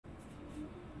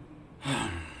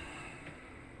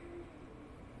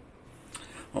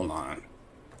Hold on.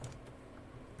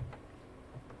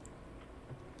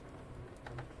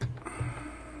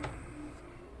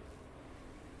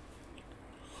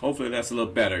 Hopefully that's a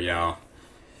little better, y'all.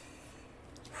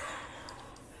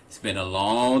 It's been a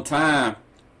long time.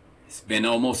 It's been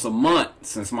almost a month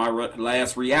since my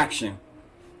last reaction.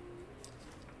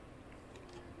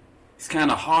 It's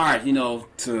kind of hard, you know,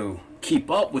 to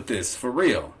keep up with this, for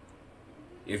real.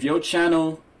 If your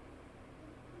channel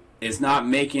is not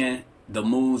making the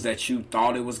moves that you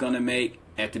thought it was going to make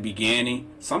at the beginning,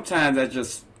 sometimes that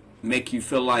just make you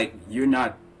feel like you're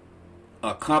not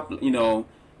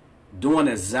doing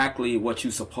exactly what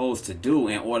you're supposed to do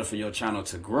in order for your channel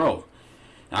to grow.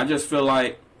 I just feel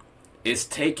like it's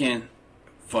taken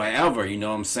forever, you know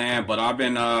what I'm saying? But I've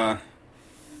been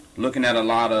looking at a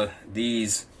lot of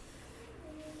these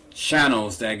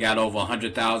channels that got over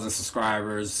 100,000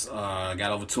 subscribers,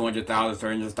 got over 200,000,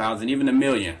 300,000, even a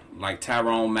million, like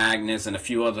Tyrone Magnus and a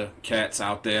few other cats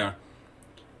out there.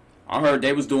 I heard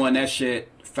they was doing that shit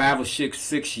 5 or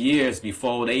 6 years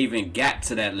before they even got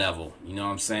to that level, you know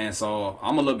what I'm saying? So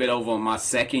I'm a little bit over my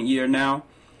second year now,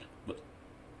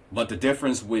 but the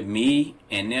difference with me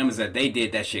and them is that they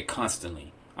did that shit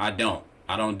constantly. I don't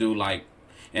do like,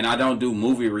 and I don't do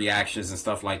movie reactions and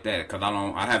stuff like that, because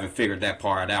I haven't figured that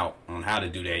part out on how to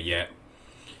do that yet.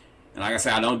 And like I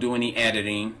said, I don't do any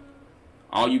editing.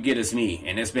 All you get is me,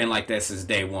 and it's been like that since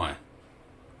day one.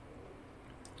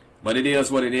 But it is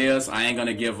what it is. I ain't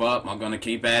gonna give up. I'm gonna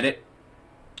keep at it.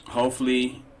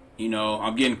 Hopefully, you know,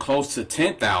 I'm getting close to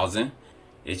 10,000.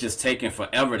 It's just taking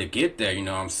forever to get there, you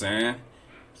know what I'm saying?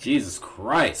 Jesus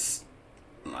Christ.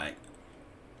 Like,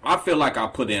 I feel like I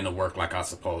put in the work like I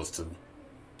supposed to.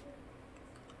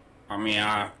 I mean,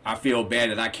 I feel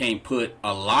bad that I can't put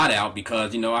a lot out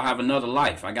because, you know, I have another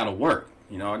life. I gotta work.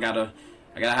 You know, I gotta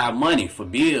have money for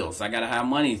bills. I gotta have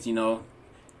money, you know,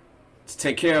 to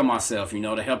take care of myself, you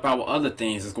know, to help out with other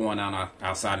things that's going on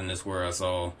outside in this world.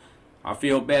 So I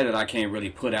feel bad that I can't really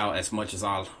put out as much as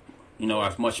as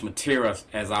much material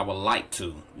as I would like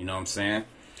to, you know what I'm saying?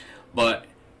 But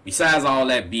besides all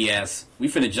that BS, we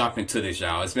finna jump into this,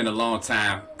 y'all. It's been a long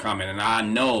time coming, and I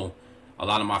know a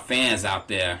lot of my fans out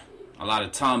there, a lot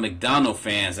of Tom MacDonald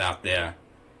fans out there,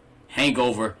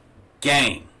 Hangover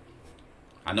Gang.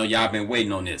 I know y'all been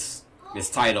waiting on this. It's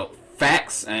titled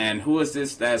Facts, and who is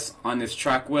this that's on this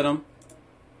track with him?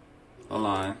 Hold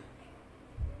on.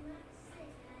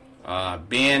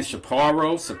 Ben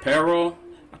Shapiro.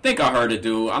 I think I heard it,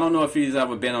 dude. I don't know if he's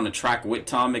ever been on the track with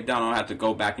Tom MacDonald. I have to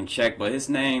go back and check, but his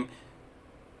name,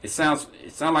 it sounds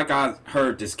like I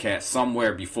heard this cat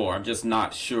somewhere before. I'm just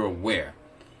not sure where.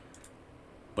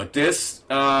 But this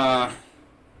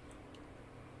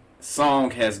song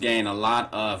has gained a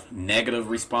lot of negative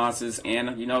responses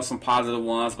and, you know, some positive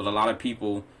ones, but a lot of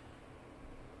people,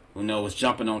 you know, was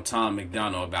jumping on Tom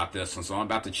MacDonald about this one. So I'm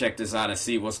about to check this out and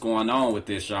see what's going on with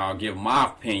this, y'all. Give my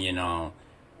opinion on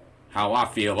how I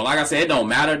feel. But like I said, it don't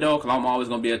matter though, because I'm always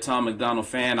going to be a Tom MacDonald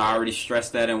fan. I already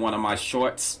stressed that in one of my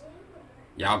shorts.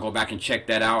 Y'all go back and check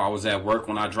that out. I was at work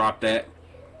when I dropped that.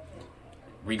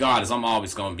 Regardless, I'm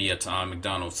always going to be a Tom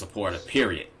MacDonald supporter,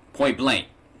 period. Point blank.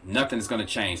 Nothing's going to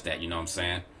change that, you know what I'm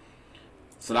saying?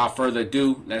 So without further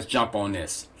ado, let's jump on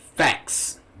this.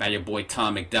 Facts by your boy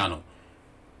Tom MacDonald.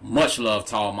 Much love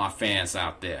to all my fans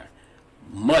out there.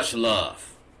 Much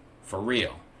love. For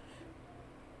real.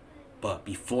 But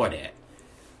before that,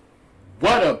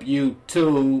 what up,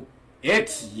 YouTube?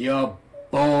 It's your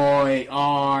boy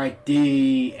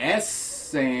R.D.S.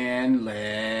 and let's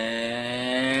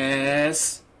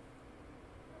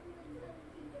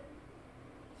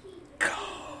go.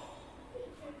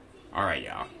 Alright,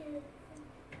 y'all.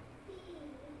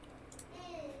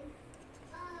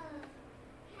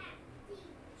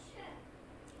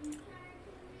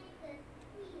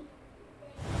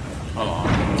 Hold on.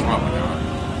 Oh my God.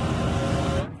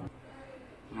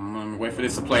 I'm gonna wait for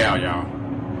this to play out, y'all.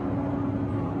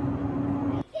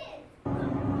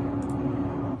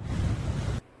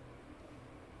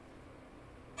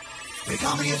 They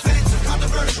call me offensive,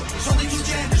 controversial. There's only two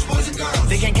genders, boys and girls.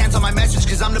 They can't cancel my message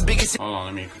because I'm the biggest. Hold on,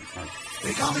 let me.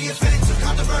 They call me offensive,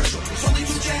 controversial. There's only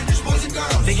two genders, boys and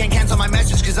girls. They can't cancel my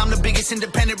message because I'm the biggest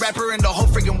independent rapper in the whole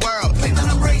freaking world. Claim that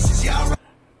I'm racist, yeah.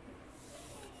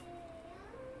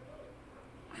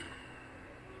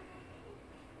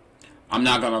 I'm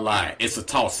not gonna lie, it's a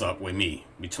toss-up with me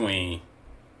between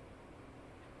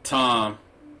Tom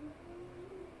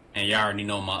and y'all already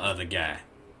know my other guy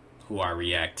who I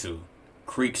react to,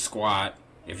 Creek Squad.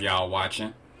 If y'all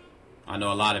watching, I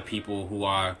know a lot of people who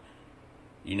are,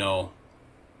 you know,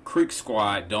 Creek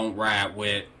Squad don't ride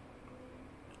with,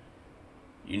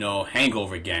 you know,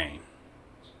 Hangover Gang.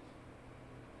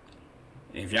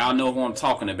 If y'all know who I'm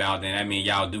talking about, then that means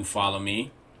y'all do follow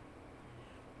me.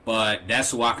 But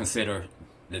that's who I consider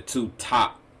the two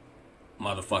top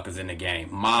motherfuckers in the game.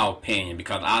 My opinion,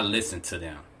 because I listen to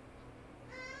them.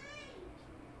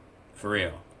 For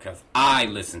real. Because I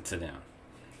listen to them.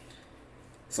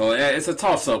 So it's a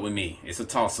toss-up with me. It's a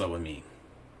toss-up with me.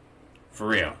 For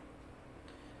real.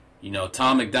 You know,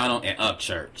 Tom MacDonald and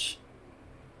Upchurch.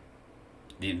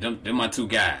 They're my two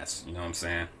guys. You know what I'm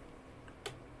saying?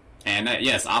 And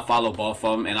yes, I follow both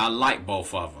of them, and I like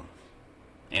both of them.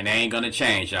 And they ain't gonna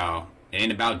change, y'all. It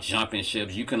ain't about jumping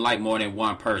ships. You can like more than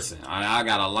one person. I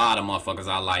got a lot of motherfuckers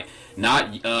I like.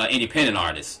 Not independent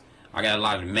artists. I got a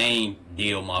lot of main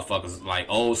deal motherfuckers, like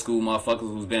old school motherfuckers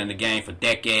who's been in the game for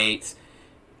decades.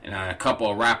 And a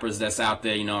couple of rappers that's out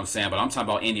there, you know what I'm saying? But I'm talking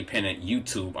about independent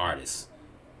YouTube artists.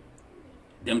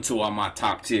 Them two are my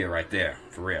top tier right there,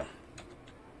 for real.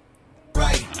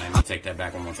 Right. Let me take that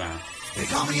back one more time. They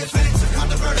call me offensive,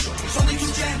 controversial. It's only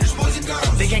two genders, boys and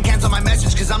girls. They can't cancel my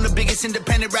message because I'm the biggest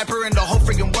independent rapper in the whole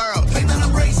freaking world. Claim that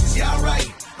I'm racist, yeah, alright.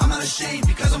 I'm not ashamed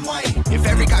because I'm white. If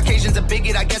every Caucasian's a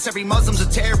bigot, I guess every Muslim's a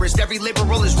terrorist. Every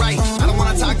liberal is right. I don't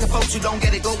want to talk to folks who don't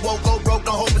get it. Go woke, go broke,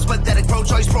 no hope, it's pathetic.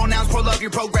 Pro-choice, pronouns, pro-love, you're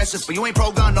progressive. But you ain't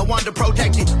pro-gun, no one to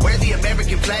protect you. Where the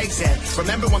American flag's at?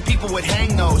 Remember when people would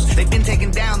hang those? They've been taken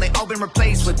down, they all been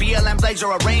replaced with BLM flags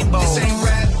or a rainbow. This ain't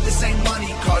rap, this ain't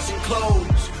money, cars and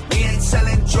clothes. We ain't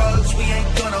selling drugs, we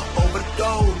ain't gonna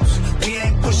overdose. We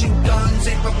ain't pushing guns,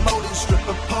 ain't promoting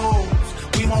stripper poles.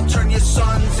 We won't turn your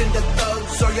sons into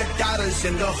thugs or your daughters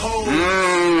into hoes.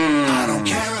 I don't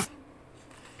care if...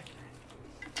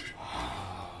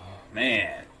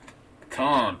 Man.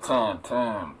 Calm.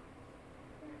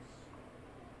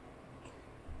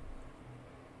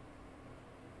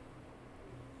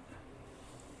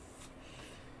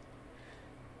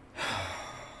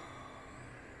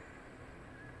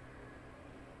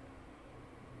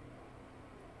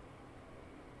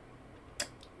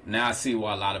 Now I see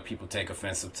why a lot of people take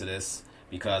offensive to this,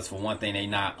 because for one thing, they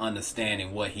not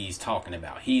understanding what he's talking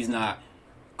about. He's not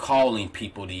calling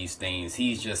people these things.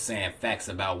 He's just saying facts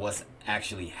about what's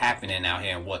actually happening out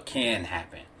here and what can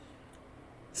happen.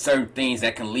 Certain things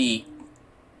that can lead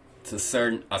to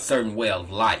a certain way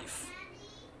of life.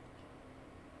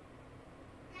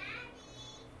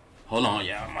 Hold on,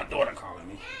 y'all. My daughter calling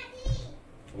me.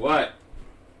 What?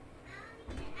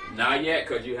 Not yet,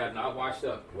 because you have not washed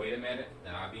up. Wait a minute,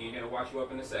 and I'll be in here to wash you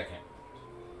up in a second.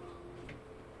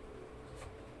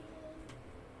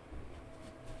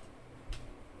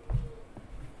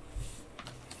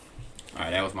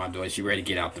 Alright, that was my daughter. She ready to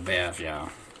get out the bath, y'all.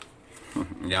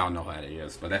 Y'all know how it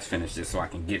is. But let's finish this so I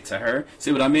can get to her.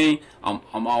 See what I mean?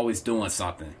 I'm always doing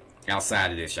something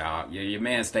outside of this, y'all. Your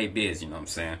man stay busy, you know what I'm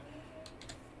saying?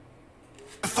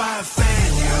 If I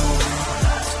offend you,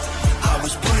 I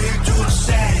was put here to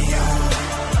upset you.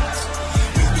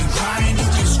 You can cry and you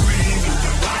can scream, you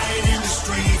can riot in the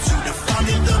streets, you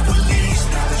defunded the police,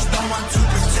 now there's no one to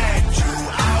protect you.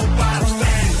 I hope I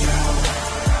offend you.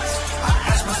 I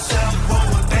ask myself what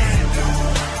would Ben do.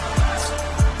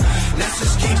 Let's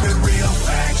just keep it real,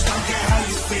 facts, don't care how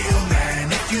you feel, man.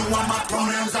 If you want my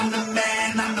pronouns, I'm the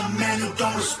man who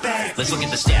don't respect. Let's look at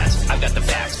the stats, I've got the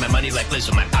facts. My money like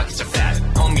Lizzo, my pockets are fat.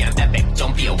 Homie, I'm epic,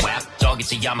 don't be a wap. Dog,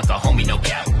 it's a yarmulke, homie, no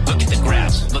cap. Look at the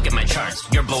graphs, look at my charts.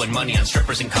 You're blowing money on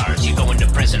strippers and cars. You go into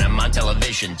prison, I'm on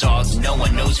television. Dog, no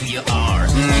one knows who you are.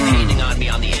 Keep hating on me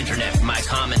on the internet. My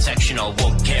comment section all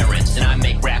woke Karens. And I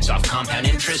make racks off compound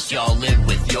interest. Y'all live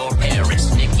with your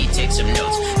parents. Nikki, take some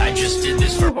notes. I just did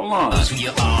this for knows who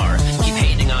you are. Keep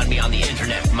hating on me on the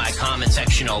internet. My comment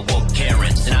section all woke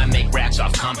Karens. And I make racks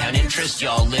off compound interest.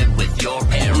 Y'all live with your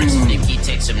parents. Nikki,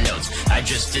 take some notes. I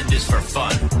just did this for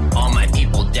fun. All my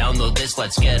people download this.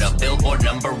 Let's get a billboard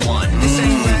 #1. This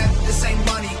ain't rap, this ain't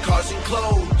money, cars and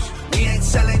clothes. We ain't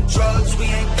selling drugs, we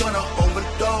ain't gonna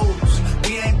overdose.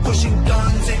 We ain't pushing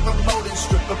guns, ain't promoting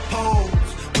stripper poles.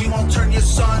 We won't turn your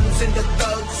sons into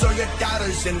thugs or your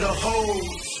daughters into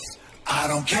hoes. I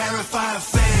don't care if I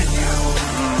offend you.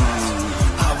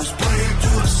 I was put here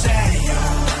to upset you.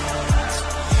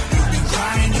 You can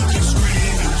cry and you can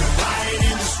scream, you can riot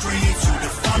in the streets, you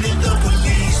defunded the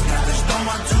police, now there's no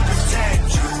one to protect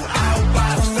you. I hope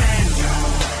I offend you.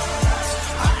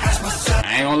 I ask myself. I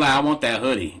ain't gonna lie, I want that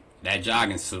hoodie, that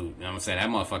jogging suit. You know what I'm saying? That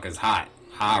motherfucker's hot.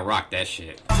 I rock that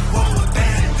shit.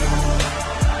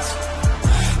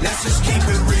 Let's just keep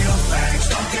it real, facts.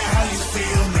 Don't care how you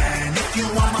feel, man. If you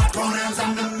want my pronouns,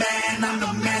 I'm the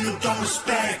man who don't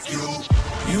respect you.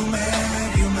 You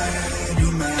mad, you mad,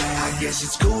 you mad. I guess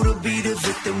it's cool to be the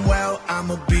victim, well,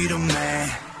 I'ma be the man.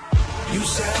 You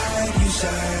sad, you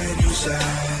sad, you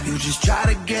sad. You just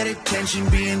try to get attention,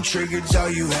 being triggered's all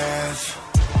you have.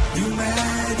 You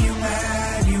mad, you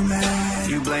mad, you mad.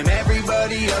 You blame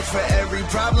everybody else for every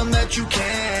problem that you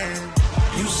can.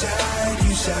 You sad,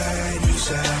 you sad, you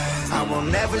sad. I will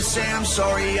never say I'm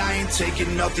sorry, I ain't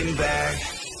taking nothing back.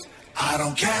 I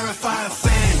don't care if I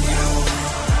offend you.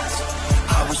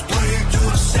 I was put here to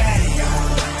upset you.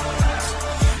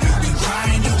 You can cry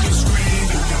and you can scream.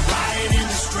 You can riot in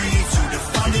the streets. You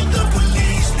defunded the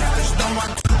police. Now there's no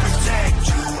one to protect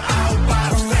you. I hope I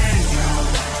offend you.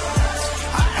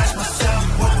 I ask myself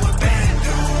what would Ben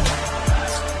do.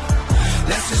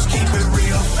 Let's just keep it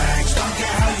real, facts. Don't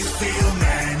care how you feel,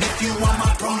 man. If you want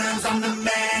my pronouns, I'm the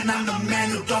man. I'm the man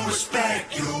who don't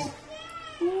respect you.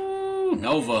 Ooh,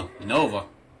 Nova.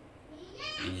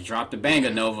 You dropped the banger,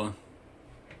 Nova.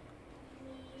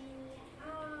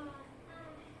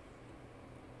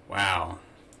 Wow.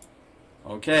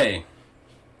 Okay.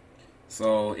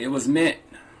 So it was meant.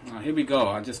 Oh, here we go.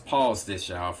 I just paused this,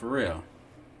 y'all, for real.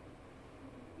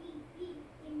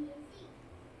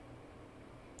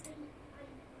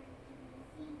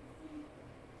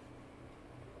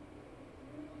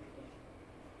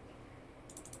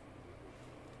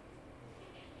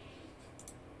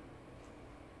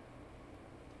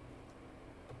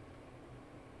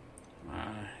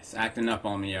 It's acting up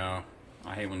on me, y'all.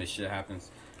 I hate when this shit happens.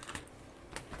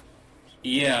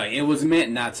 Yeah, it was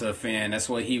meant not to offend. That's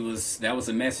what he was. That was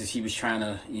the message he was trying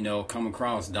to, you know, come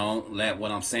across. Don't let what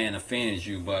I'm saying offend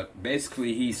you. But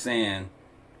basically, he's saying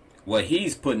what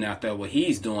he's putting out there, what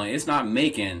he's doing. It's not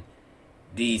making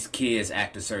these kids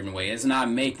act a certain way. It's not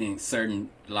making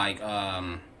certain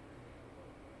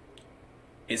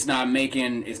it's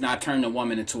not turning a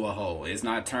woman into a hoe. It's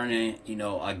not turning, you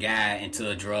know, a guy into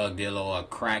a drug dealer or a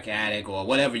crack addict or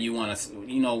whatever you want to,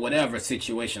 you know, whatever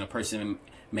situation a person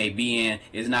may be in.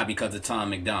 It's not because of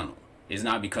Tom MacDonald. It's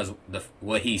not because of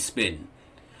what he's spitting.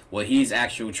 What he's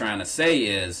actually trying to say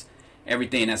is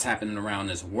everything that's happening around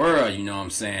this world, you know what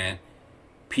I'm saying?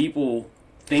 People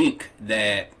think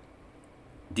that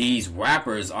these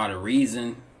rappers are the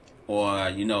reason, or,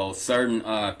 you know, certain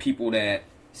people that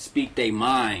speak their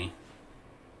mind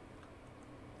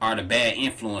are the bad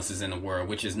influences in the world,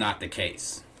 which is not the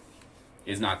case.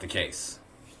 It's not the case.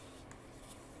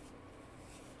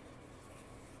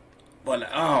 But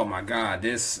oh my God,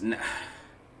 this.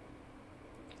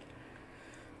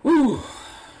 Whew.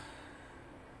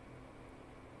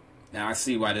 Now I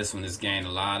see why this one has gained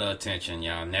a lot of attention,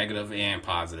 y'all. Negative and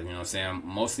positive. You know what I'm saying?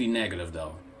 Mostly negative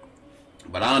though.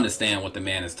 But I understand what the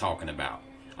man is talking about.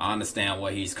 I understand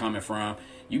where he's coming from.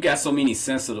 You got so many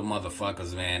sensitive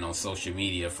motherfuckers, man, on social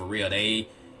media. For real, they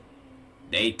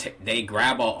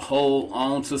grab a hold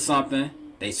on to something,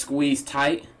 they squeeze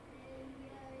tight,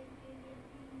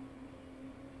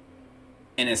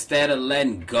 and instead of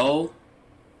letting go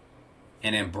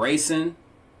and embracing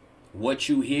what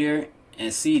you hear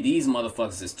and see, these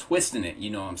motherfuckers is twisting it. You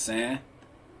know what I'm saying?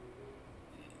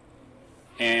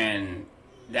 And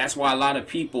that's why a lot of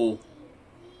people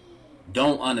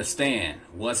don't understand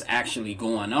what's actually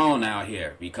going on out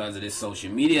here because of this social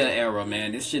media era,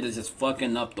 man. This shit is just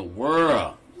fucking up the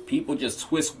world. People just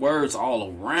twist words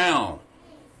all around.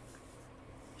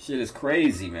 Shit is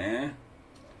crazy, man.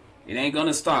 It ain't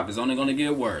gonna stop. It's only gonna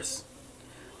get worse.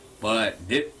 But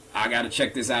I gotta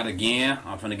check this out again.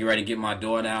 I'm gonna get ready to get my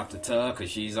daughter out the tub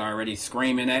because she's already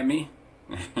screaming at me.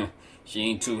 She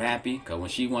ain't too happy because when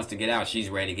she wants to get out, she's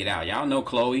ready to get out. Y'all know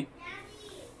Chloe.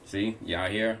 See, y'all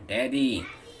here? Daddy.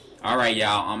 Alright,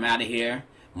 y'all. I'm out of here.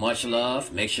 Much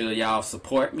love. Make sure y'all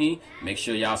support me. Make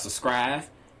sure y'all subscribe.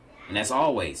 And as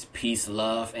always, peace,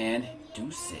 love, and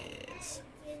deuces.